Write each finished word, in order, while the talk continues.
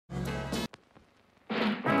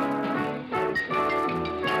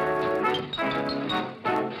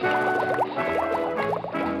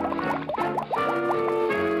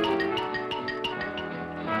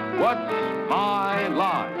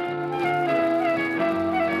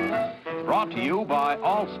Brought to you by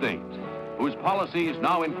Allstate, whose policies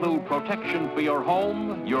now include protection for your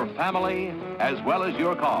home, your family, as well as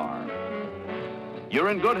your car. You're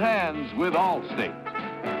in good hands with Allstate.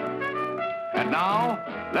 And now,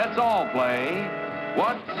 let's all play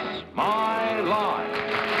What's My Line?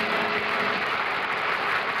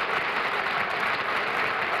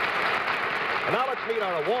 And now let's meet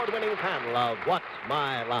our award-winning panel of What's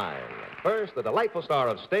My Line. First, the delightful star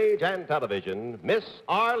of stage and television, Miss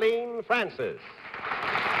Arlene Francis.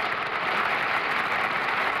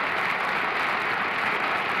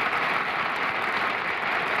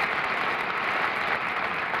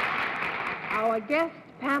 Our guest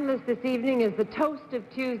panelist this evening is the toast of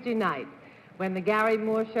Tuesday night, when the Garry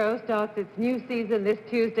Moore Show starts its new season this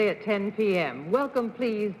Tuesday at 10 p.m. Welcome,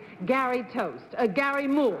 please, Garry Toast, Garry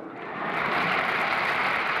Moore.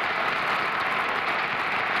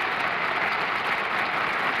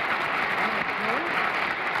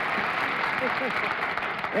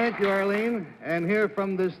 Thank you, Arlene. And here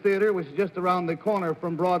from this theater, which is just around the corner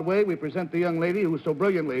from Broadway, we present the young lady who so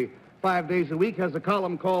brilliantly, 5 days a week, has a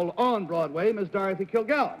column called On Broadway, Miss Dorothy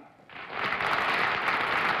Kilgallen.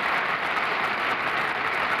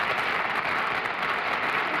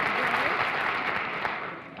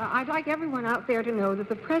 I'd like everyone out there to know that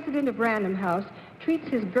the president of Random House treats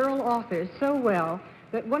his girl authors so well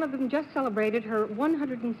that one of them just celebrated her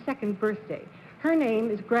 102nd birthday. Her name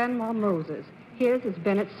is Grandma Moses. His is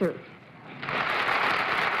Bennett Cerf.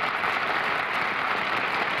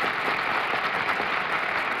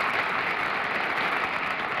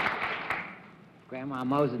 Grandma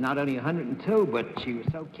Moses not only 102, but she was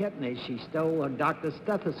so kittenish she stole a doctor's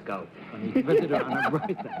stethoscope when he visited her on her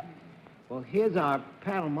birthday. Well, here's our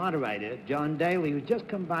panel moderator, John Daly, who's just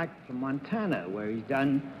come back from Montana, where he's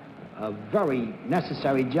done a very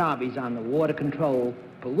necessary job. He's on the Water Control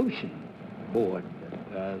Pollution Board.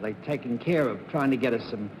 They've taken care of trying to get us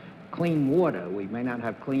some clean water. We may not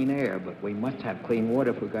have clean air, but we must have clean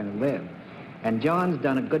water if we're going to live. And John's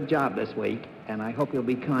done a good job this week, and I hope you'll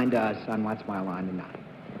be kind to us on What's My Line tonight.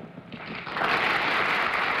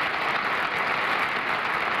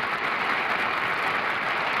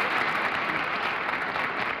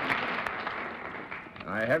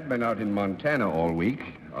 I have been out in Montana all week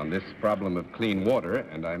on this problem of clean water,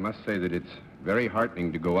 and I must say that it's very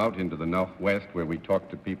heartening to go out into the Northwest where we talk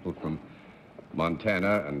to people from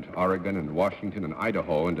Montana and Oregon and Washington and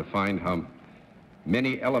Idaho, and to find how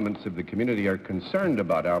many elements of the community are concerned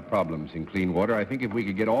about our problems in clean water. I think if we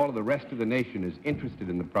could get all of the rest of the nation as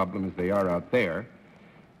interested in the problem as they are out there,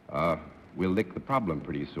 we'll lick the problem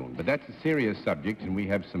pretty soon. But that's a serious subject, and we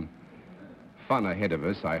have some fun ahead of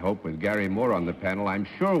us, I hope, with Garry Moore on the panel. I'm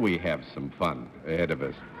sure we have some fun ahead of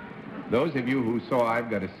us. Those of you who saw I've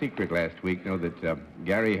Got a Secret last week know that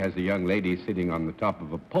Garry has a young lady sitting on the top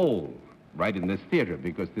of a pole right in this theater,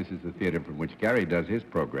 because this is the theater from which Garry does his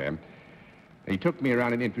program. He took me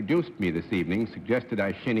around and introduced me this evening, suggested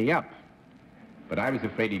I shinny up. But I was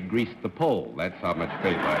afraid he'd grease the pole. That's how much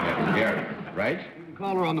faith I have in Garry, right? You can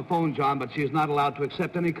call her on the phone, John, but she is not allowed to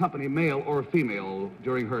accept any company, male or female,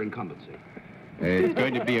 during her incumbency. It's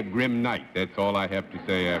going to be a grim night. That's all I have to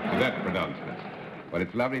say after that pronouncement. But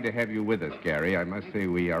it's lovely to have you with us, Garry. I must say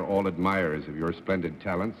we are all admirers of your splendid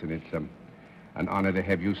talents, and it's an honor to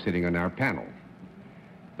have you sitting on our panel.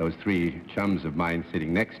 Those three chums of mine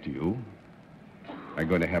sitting next to you are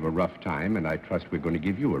going to have a rough time, and I trust we're going to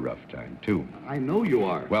give you a rough time, too. I know you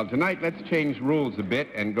are. Well, tonight, let's change rules a bit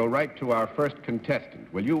and go right to our first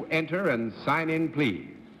contestant. Will you enter and sign in, please?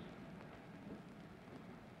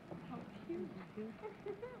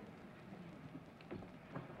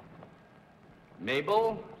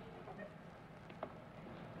 Mabel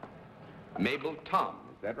Tom,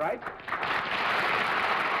 is that right?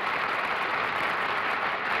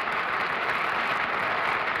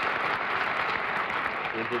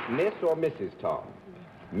 Is it Miss or Mrs. Tom?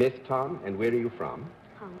 Miss Tom, and where are you from?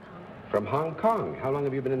 Hong Kong. From Hong Kong. How long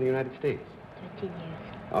have you been in the United States? 13 years.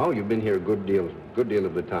 Oh, you've been here a good deal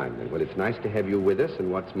of the time then. Well, it's nice to have you with us,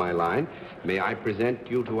 and What's My Line? May I present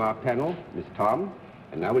you to our panel, Miss Tom?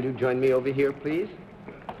 And now will you join me over here, please?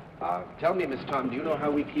 Tell me, Miss Tom, do you know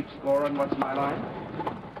how we keep score on What's My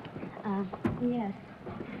Line? Yes.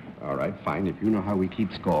 All right, fine. If you know how we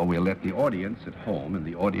keep score, we'll let the audience at home and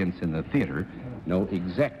the audience in the theater know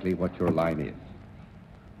exactly what your line is.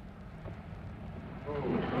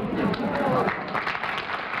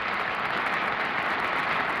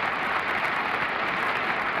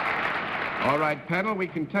 All right, panel, we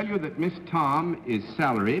can tell you that Miss Tom is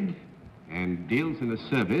salaried and deals in a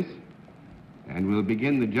service, and we'll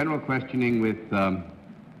begin the general questioning with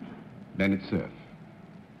Bennett Cerf.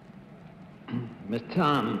 Miss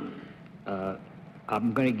Tom,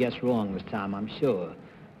 I'm going to guess wrong this time, I'm sure.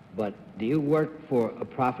 But do you work for a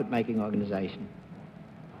profit-making organization?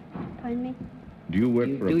 Pardon me? Do you work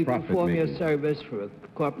for Do a you profit perform your making? service for a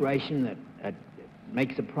corporation that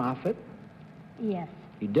makes a profit? Yes.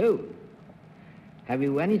 You do? Have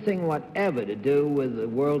you anything whatever to do with the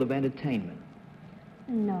world of entertainment?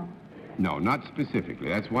 No. No, not specifically.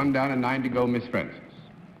 That's 1 down and 9 to go, Miss Francis.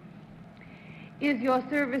 Is your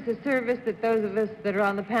service a service that those of us that are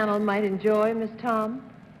on the panel might enjoy, Miss Tom?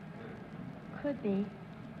 Could be.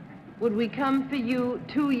 Would we come to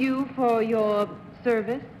you for your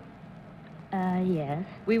service? Yes.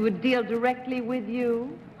 We would deal directly with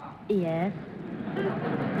you? Yes.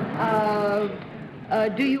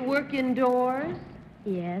 Do you work indoors?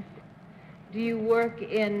 Yes. Do you work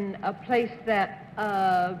in a place that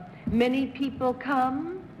many people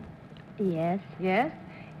come? Yes. Yes.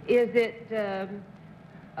 Is it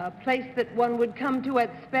a place that one would come to at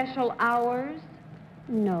special hours?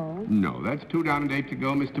 No. No, that's 2 down and 8 to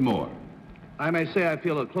go, Mr. Moore. I may say I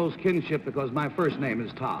feel a close kinship because my first name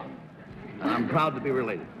is Tom. I'm proud to be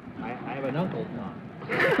related. I have an uncle,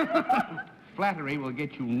 Tom. Flattery will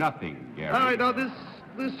get you nothing, Garry. All right, now this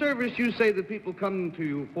service you say that people come to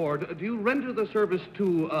you for, do you render the service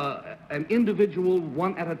to an individual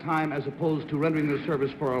one at a time as opposed to rendering the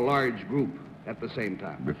service for a large group at the same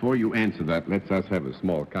time? Before you answer that, let's us have a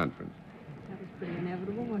small conference. That was pretty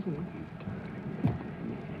inevitable, wasn't it?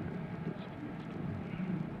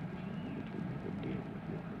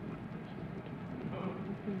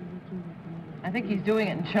 I think he's doing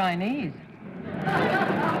it in Chinese.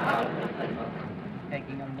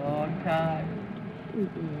 Taking a long time.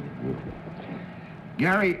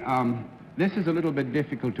 Garry, this is a little bit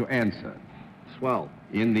difficult to answer. Swell.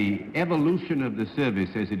 In the evolution of the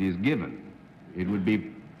service as it is given, it would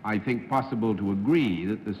be, I think, possible to agree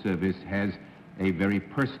that the service has a very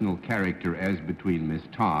personal character as between Miss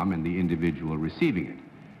Tom and the individual receiving it.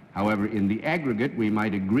 However, in the aggregate, we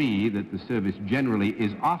might agree that the service generally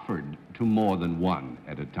is offered to more than one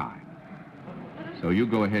at a time. So you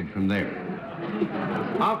go ahead from there.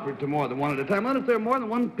 Offered to more than one at a time. Well, if there are more than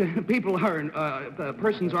one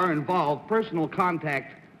persons are involved, personal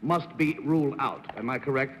contact must be ruled out. Am I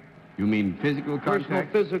correct? You mean physical contact? Personal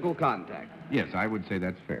physical contact. Yes, I would say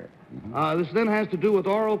that's fair. Mhm. This then has to do with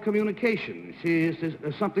oral communication. Is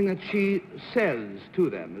something that she says to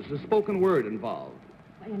them. Is a spoken word involved?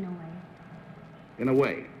 In a way. In a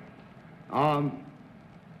way.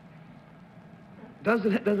 Does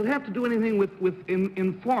it have to do anything with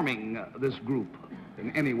informing this group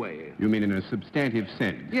in any way? You mean in a substantive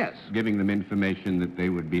sense? Yes. Giving them information that they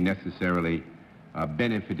would be necessarily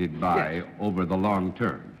benefited by Yes. over the long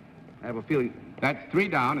term. I have a feeling. That's 3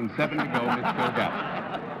 down and 7 to go, Miss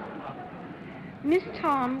Kilgallen. Miss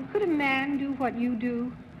Tom, could a man do what you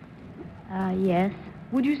do? Yes.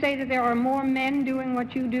 Would you say that there are more men doing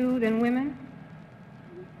what you do than women?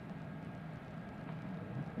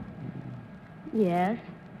 Yes.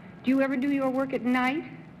 Do you ever do your work at night?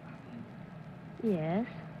 Yes.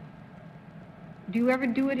 Do you ever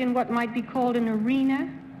do it in what might be called an arena?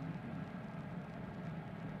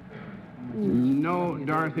 No,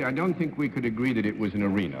 Dorothy, I don't think we could agree that it was an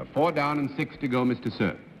arena. 4 down and 6 to go, Mr.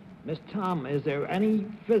 Cerf. Miss Tom, is there any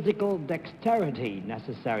physical dexterity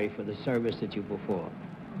necessary for the service that you perform?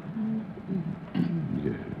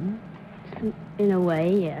 In a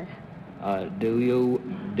way, yes. Do you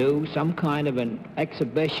do some kind of an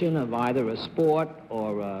exhibition of either a sport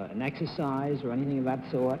or an exercise or anything of that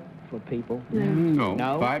sort for people? No.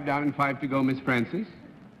 No? 5 down and 5 to go, Miss Francis.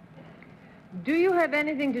 Do you have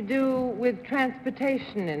anything to do with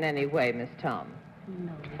transportation in any way, Miss Tom?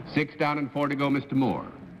 No. 6 down and 4 to go, Mr. Moore.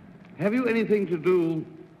 Have you anything to do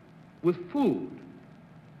with food?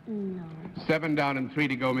 No. 7 down and 3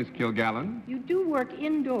 to go, Miss Kilgallen. You do work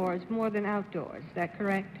indoors more than outdoors, is that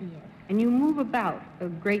correct? Yes. And you move about a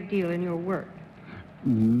great deal in your work.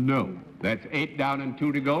 No. That's 8 down and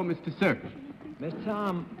 2 to go, Mr. Cerf. Miss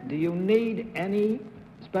Tom, do you need any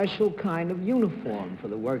special kind of uniform for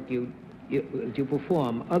the work you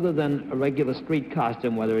perform other than a regular street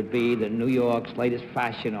costume, whether it be the New York's latest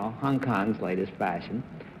fashion or Hong Kong's latest fashion?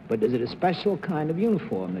 But is it a special kind of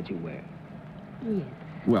uniform that you wear? Yes.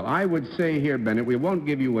 Well, I would say here, Bennett, we won't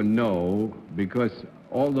give you a no because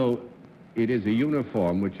although it is a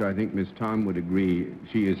uniform, which I think Miss Tom would agree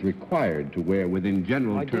she is required to wear within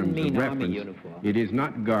general I didn't terms mean of army reference. uniform. It is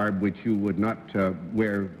not garb which you would not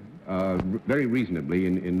wear very reasonably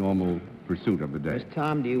in normal pursuit of the day. Miss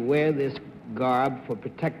Tom, do you wear this garb for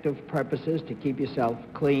protective purposes, to keep yourself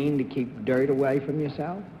clean, to keep dirt away from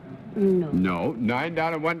yourself? No. No. 9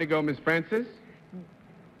 down and 1 to go, Miss Francis.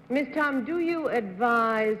 Miss Tom, do you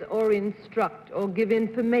advise or instruct or give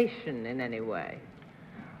information in any way?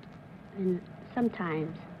 And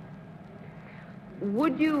sometimes.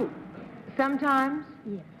 Would you sometimes?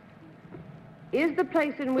 Yes. Is the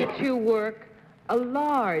place in which you work a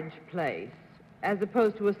large place as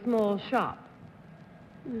opposed to a small shop?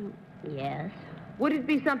 Yes. Would it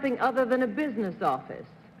be something other than a business office?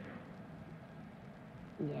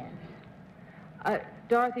 Yes.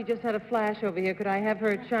 Dorothy just had a flash over here. Could I have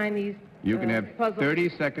her Chinese You can have puzzle? 30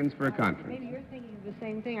 seconds for a conference. Maybe you're thinking of the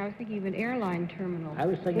same thing. I was thinking of an airline terminal. I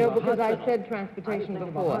was thinking No, of a because I hospital. said transportation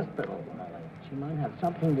before. Hospital. She might have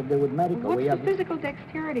something to do with medical. What's We the have physical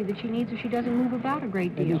dexterity that she needs if she doesn't move about a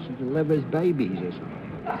great maybe deal? she delivers babies or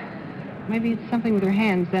something. Maybe it's something with her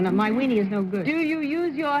hands, then. My weenie is no good. Do you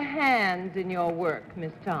use your hands in your work,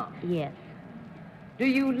 Miss Tom? Yes. Do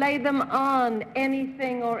you lay them on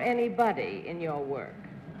anything or anybody in your work?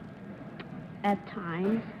 At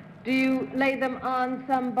times. Do you lay them on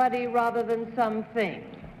somebody rather than something?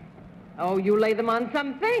 Oh, you lay them on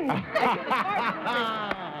something.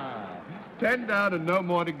 10 down and no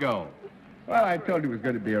more to go. Well, I told you it was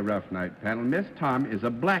going to be a rough night, panel. Miss Tom is a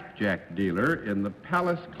blackjack dealer in the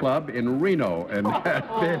Palace Club in Reno and has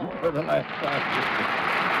been for the last 5 years.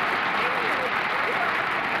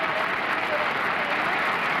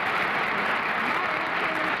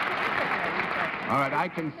 All right, I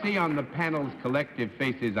can see on the panel's collective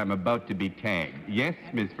faces I'm about to be tagged. Yes,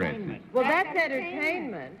 Miss Francis? Well, that's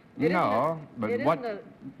entertainment. It No, isn't but it what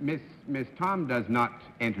isn't Miss Tom does not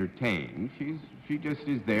entertain. She just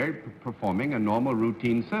is there performing a normal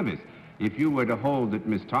routine service. If you were to hold that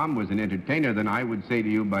Miss Tom was an entertainer, then I would say to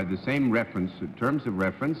you by the same reference, terms of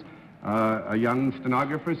reference, a young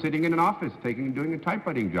stenographer sitting in an office doing a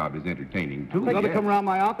typewriting job is entertaining too. You ought to yes. come around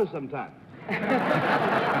my office sometime.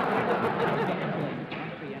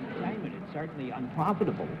 Entertainment, it's certainly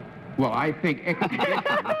unprofitable. Well, I think exhibitions...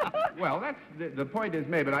 well, that's the point is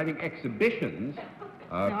made, but I think exhibitions...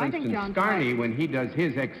 I for think instance, John's Scarney, right. when he does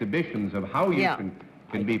his exhibitions of how you Yeah. can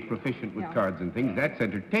be proficient with Yeah. cards and things, that's I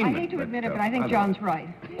entertainment. hate to admit it, but I other- think John's right.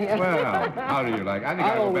 Well, how do you like? I think I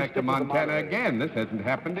I'll go always back to stick with the Montana moderator. again. This hasn't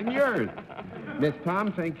happened in years. Miss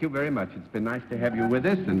Tom, thank you very much. It's been nice to have you with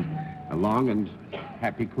us, and a long and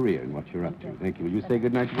happy career in what you're up to. Thank you. Will you say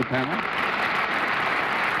good night to the panel?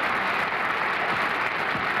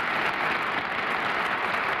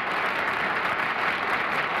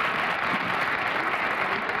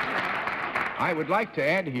 I would like to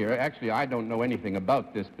add here, actually, I don't know anything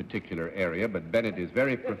about this particular area, but Bennett is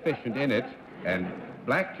very proficient in it, and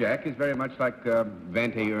blackjack is very much like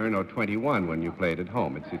 21 or 21 when you play it at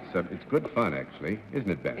home. It's good fun, actually, isn't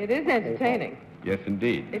it, Bennett? It is entertaining. Yes,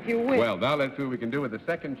 indeed. If you wish. Well, now let's see what we can do with the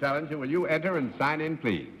second challenger. Will you enter and sign in,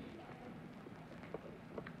 please?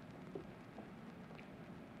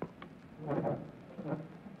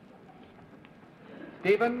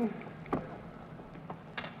 Stephen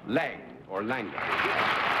Lang, or Langer.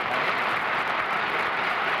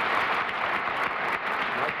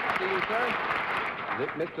 Nice to see you, sir. Is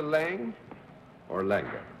it Mr. Lang or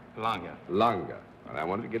Langer? Lange. Langer. And I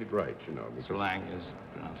wanted to get it right, you know. So Lang is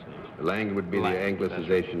pronunciation. Lang would be Lang, the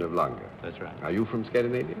anglicization of Langer. That's right. Are you from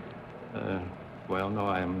Scandinavia? Well, no,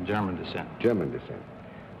 I am German descent. German descent.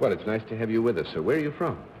 Well, it's nice to have you with us, sir. Where are you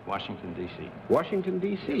from? Washington, D.C. Washington,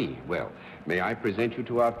 D.C. Well, may I present you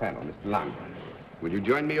to our panel, Mr. Langer. Will you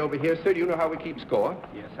join me over here, sir? Do you know how we keep score?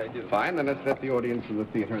 Yes, I do. Fine, then let's let the audience in the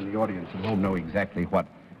theater and the audience at home know exactly what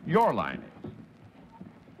your line is.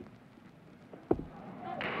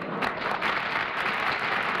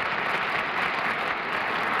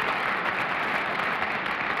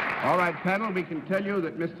 All right, panel, we can tell you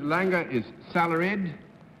that Mr. Langer is salaried,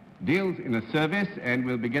 deals in a service, and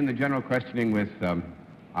we'll begin the general questioning with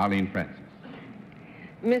Arlene Francis.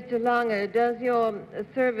 Mr. Langer, does your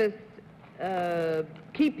service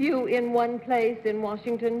keep you in one place in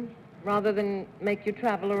Washington rather than make you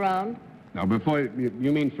travel around? Now, before, you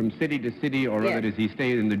mean from city to city, or Yes. rather does he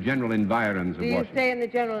stay in the general environs of Do you Washington? stay in the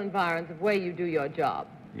general environs of where you do your job?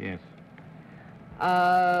 Yes.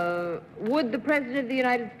 Would the President of the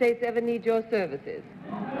United States ever need your services?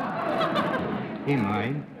 He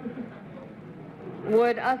might.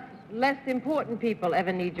 Would us less important people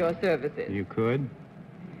ever need your services? You could.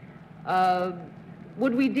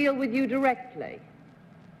 Would we deal with you directly?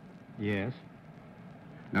 Yes.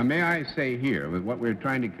 Now, may I say here, that what we're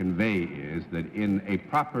trying to convey is that in a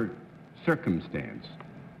proper circumstance,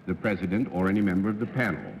 the President or any member of the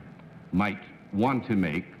panel might want to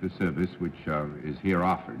make the service which is here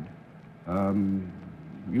offered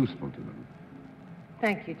useful to them.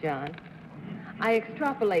 Thank you, John. I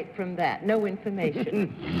extrapolate from that. No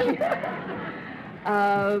information.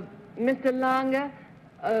 Mr. Lange,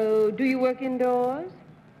 do you work indoors?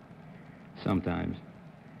 Sometimes.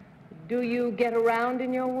 Do you get around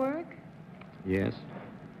in your work? Yes.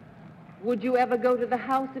 Would you ever go to the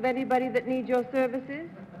house of anybody that needs your services?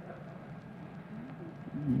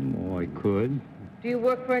 Oh, I could. Do you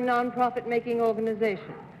work for a non-profit-making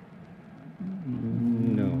organization?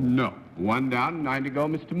 No. No. One down, 9 to go,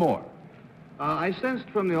 Mr. Moore. I sensed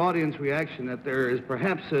from the audience reaction that there is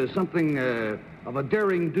perhaps something of a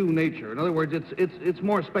daring-do nature. In other words, it's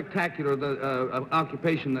more spectacular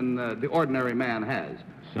occupation than the ordinary man has.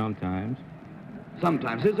 Sometimes.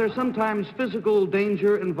 Sometimes. Is there sometimes physical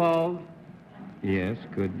danger involved? Yes,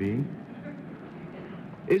 could be.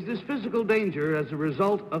 Is this physical danger as a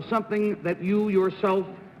result of something that you yourself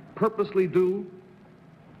purposely do?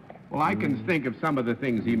 Well, I can think of some of the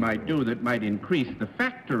things he might do that might increase the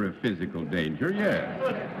factor of physical danger, yes.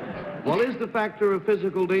 Well, is the factor of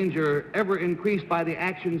physical danger ever increased by the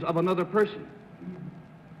actions of another person?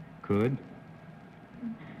 Could.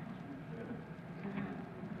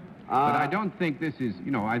 But I don't think this is,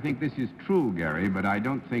 I think this is true, Garry, but I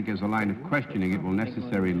don't think as a line of questioning it will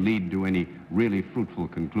necessarily lead to any really fruitful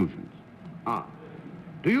conclusions.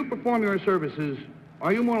 Do you perform your services,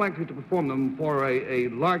 are you more likely to perform them for a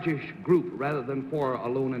largish group rather than for a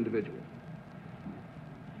lone individual?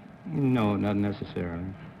 No, not necessarily.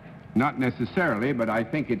 Not necessarily, but I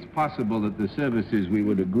think it's possible that the services we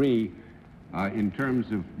would agree in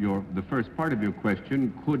terms of the first part of your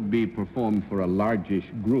question could be performed for a largish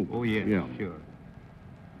group. Oh, yes, Yeah. sure.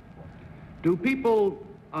 Do people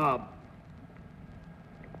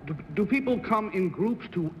do people come in groups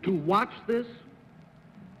to watch this?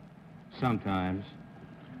 Sometimes.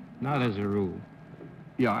 Not as a rule.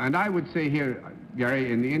 Yeah, and I would say here,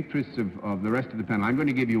 Garry, in the interests of the rest of the panel, I'm going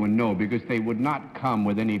to give you a no, because they would not come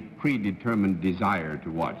with any predetermined desire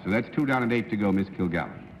to watch. So that's 2 down and 8 to go, Miss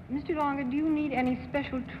Kilgallen. Mr. Lange, do you need any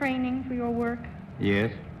special training for your work?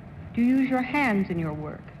 Yes. Do you use your hands in your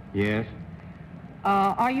work? Yes.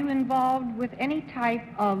 Are you involved with any type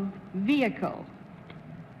of vehicle?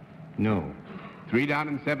 No. 3 down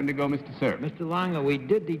and 7 to go, Mr. Cerf. Mr. Lange, we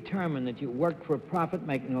did determine that you worked for a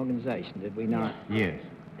profit-making organization, did we not? Yes.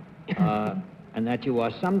 And that you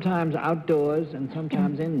are sometimes outdoors and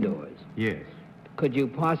sometimes indoors. Yes. Could you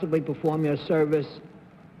possibly perform your service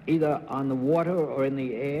either on the water or in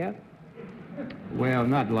the air? Well,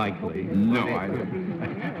 not likely. No,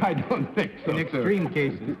 I don't think so, In extreme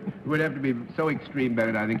cases. It would have to be so extreme,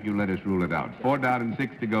 Bennett, I think you let us rule it out. 4 down and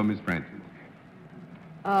 6 to go, Miss Francis.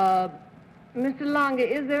 Mr. Lange,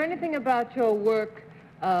 is there anything about your work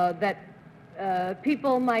that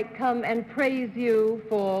people might come and praise you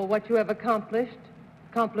for what you have accomplished,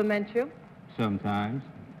 compliment you? Sometimes.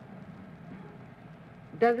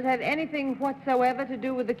 Does it have anything whatsoever to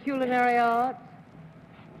do with the culinary arts?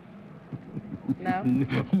 No?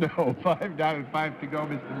 No. 5 down and 5 to go,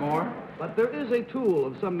 Mr. Moore. But there is a tool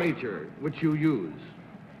of some nature which you use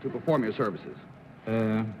to perform your services.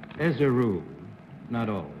 As a rule. Not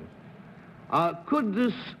always. Could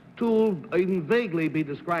this tool even vaguely be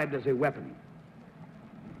described as a weapon?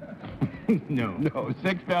 No. No.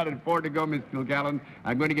 6 down and 4 to go, Miss Kilgallen.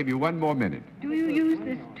 I'm going to give you 1 more minute. Do you use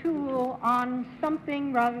this tool on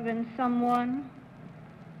something rather than someone?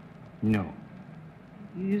 No.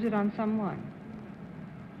 You use it on someone.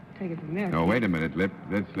 Take it from there. No, wait a minute. Let's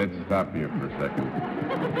stop here for a second.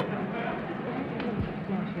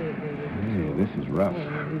 Hey, this is rough.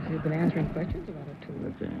 You've been answering questions about it, too.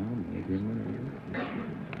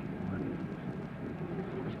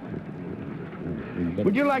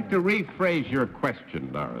 Would you like to rephrase your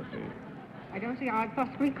question, Dorothy? I don't see how I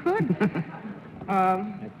possibly could.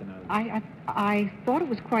 I thought it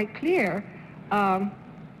was quite clear.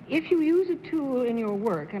 If you use a tool in your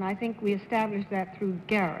work, and I think we established that through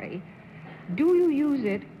Garry, do you use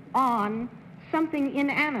it on something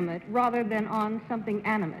inanimate rather than on something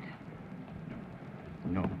animate?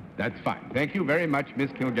 No. That's fine. Thank you very much,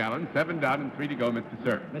 Miss Kilgallen. 7 down and 3 to go, Mr.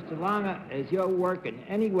 Cerf. Mr. Lange, is your work in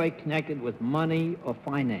any way connected with money or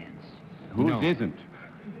finance? Whose No. isn't?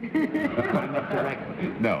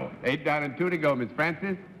 No. 8 down and 2 to go, Miss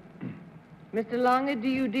Francis. Mr. Lange, do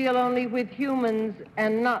you deal only with humans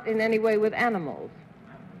and not in any way with animals?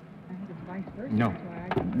 I think it's vice versa. No.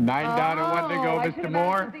 9 down and 1 to go, I Mr. should have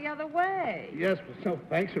Moore. answered the other way. Yes, so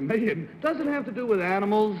thanks a million. Doesn't have to do with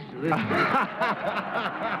animals.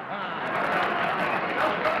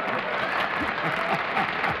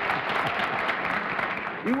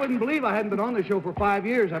 You wouldn't believe I hadn't been on the show for 5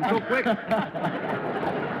 years. I'm so quick. It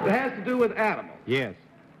has to do with animals. Yes.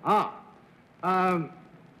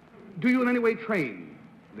 Do you in any way train?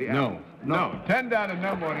 No. 10 down and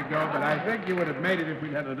no more to go, but I think you would have made it if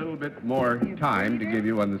we'd had a little bit more time to give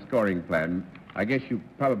you on the scoring plan. I guess you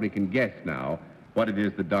probably can guess now what it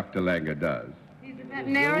is that Dr. Langer does. He's a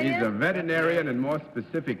veterinarian? He's a veterinarian, and more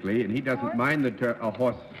specifically, and he doesn't mind the term, a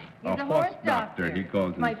horse doctor, he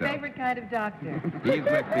calls My himself. favorite kind of doctor. He's with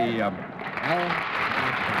the,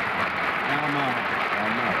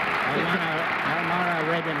 Almara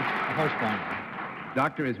Arabian horse farm.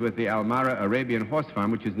 Doctor is with the Almara Arabian Horse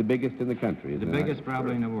Farm, which is the biggest in the country. The isn't it? biggest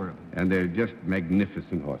probably in the world. And they're just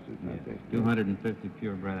magnificent horses, aren't they? 250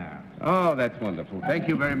 purebred Arabs. Oh, that's wonderful. Thank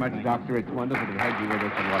you very much, Doctor. It's wonderful to have you with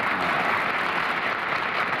us and watching.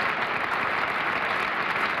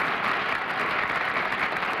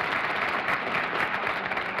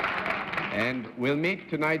 And we'll meet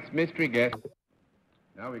tonight's mystery guest.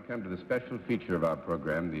 Now we come to the special feature of our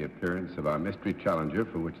program, the appearance of our mystery challenger,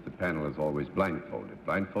 for which the panel is always blindfolded.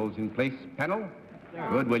 Blindfolds in place, panel?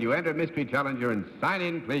 Good. Will you enter mystery challenger and sign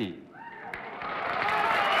in, please?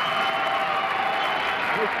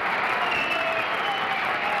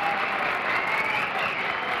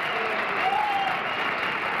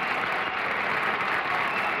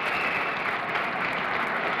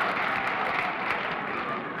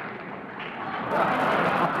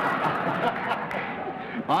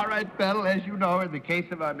 All right, Bell, as you know, in the case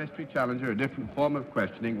of our mystery challenger, a different form of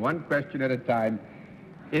questioning, one question at a time,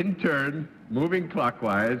 in turn, moving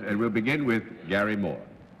clockwise, and we'll begin with Garry Moore.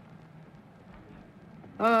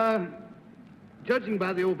 Judging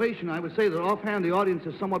by the ovation, I would say that offhand the audience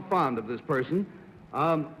is somewhat fond of this person.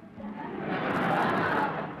 Are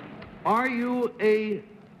you a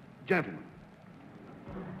gentleman?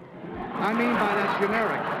 I mean by that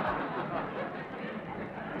generic.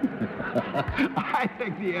 I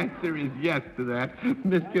think the answer is yes to that.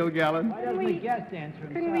 Miss Kilgallen? Why doesn't the guest answer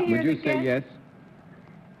himself? Would you say yes?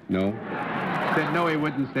 No? Said no, he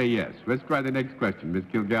wouldn't say yes. Let's try the next question. Miss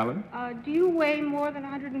Kilgallen? Do you weigh more than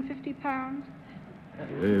 150 pounds?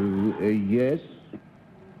 Yes.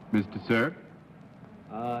 Mr. Cerf?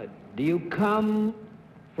 Do you come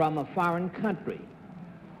from a foreign country?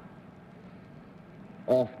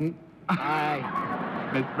 Often.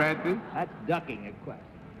 Miss Francis? That's ducking a question.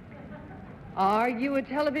 Are you a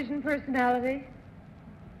television personality?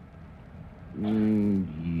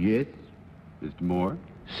 Yes. Mr. Moore?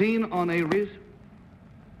 Seen on a Je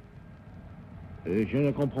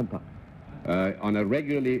ne comprends pas. On a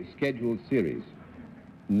regularly scheduled series?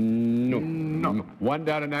 No. No. 1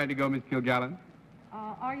 down and 9 to go, Miss Kilgallen?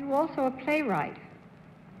 Are you also a playwright?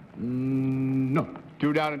 No.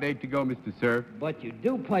 2 down and 8 to go, Mr. Cerf. But you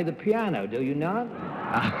do play the piano, do you not?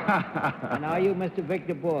 And are you Mr.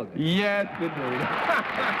 Victor Borge? Yes, indeed.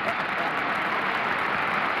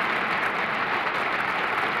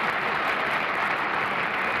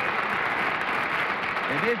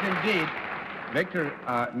 It is indeed. Victor,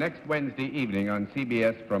 next Wednesday evening on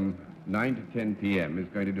CBS from 9 to 10 p.m. is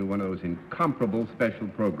going to do one of those incomparable special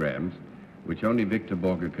programs which only Victor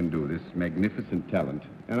Borge can do, this magnificent talent.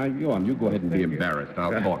 And you go ahead and be embarrassed.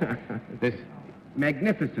 I'll talk. This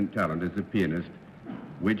magnificent talent as a pianist,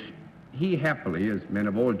 which he happily, as men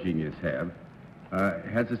of all genius have,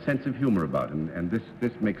 has a sense of humor about him, and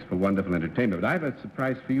this makes for wonderful entertainment. But I have a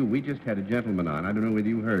surprise for you. We just had a gentleman on, I don't know whether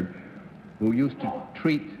you heard, who used to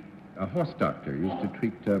treat, a horse doctor, used to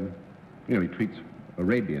treat, he treats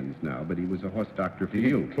Arabians now, but he was a horse doctor for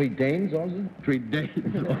you. Treat Danes also? Treat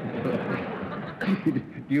Danes also. Do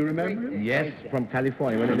you remember him? Yes, from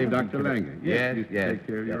California. When I lived Dr. in Langer. Yes, He used to yes. take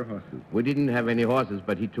care of your horses. We didn't have any horses,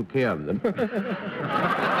 but he took care of them.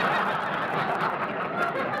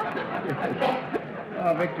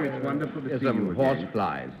 Oh, Victor, it's wonderful to see Some you horse again.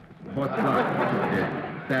 flies. Horse flies. Yes.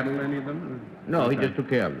 Saddle any of them? No, he just took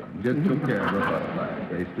care of them. Just took care of the horse flies.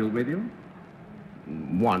 They still with you?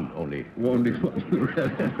 One only. Only one. The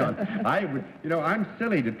rest is gone. I'm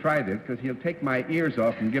silly to try this because he'll take my ears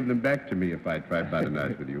off and give them back to me if I try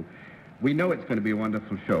badinage with you. We know it's going to be a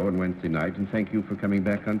wonderful show on Wednesday night, and thank you for coming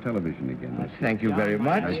back on television again. Thank you very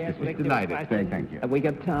much. It's delighted. Thank you. We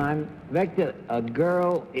got time. Victor, a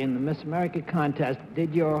girl in the Miss America contest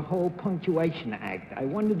did your whole punctuation act. I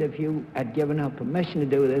wondered if you had given her permission to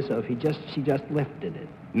do this, or if she just lifted it.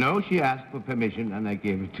 No, she asked for permission, and I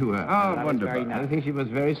gave it to her. Oh, That was wonderful. very nice. I think she was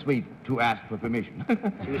very sweet to ask for permission. She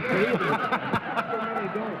was pretty.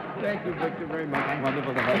 Thank you, Victor, very much.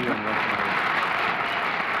 Wonderful to have you on West Side.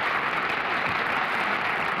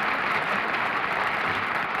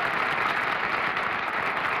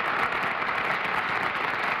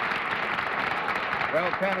 Well,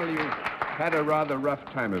 panel, you've had a rather rough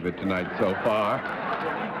time of it tonight so far.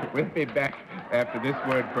 We'll be back after this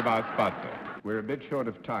word from our sponsor. We're a bit short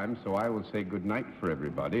of time, so I will say good night for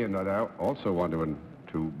everybody, and I also want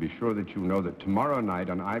to be sure that you know that tomorrow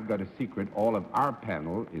night on I've Got a Secret, all of our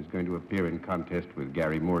panel is going to appear in contest with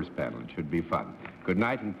Garry Moore's panel. It should be fun. Good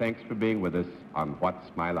night, and thanks for being with us on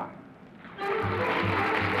What's My Line.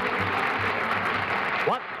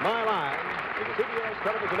 What's My Line is a CBS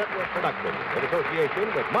Television Network production in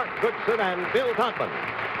association with Mark Goodson and Bill Todman.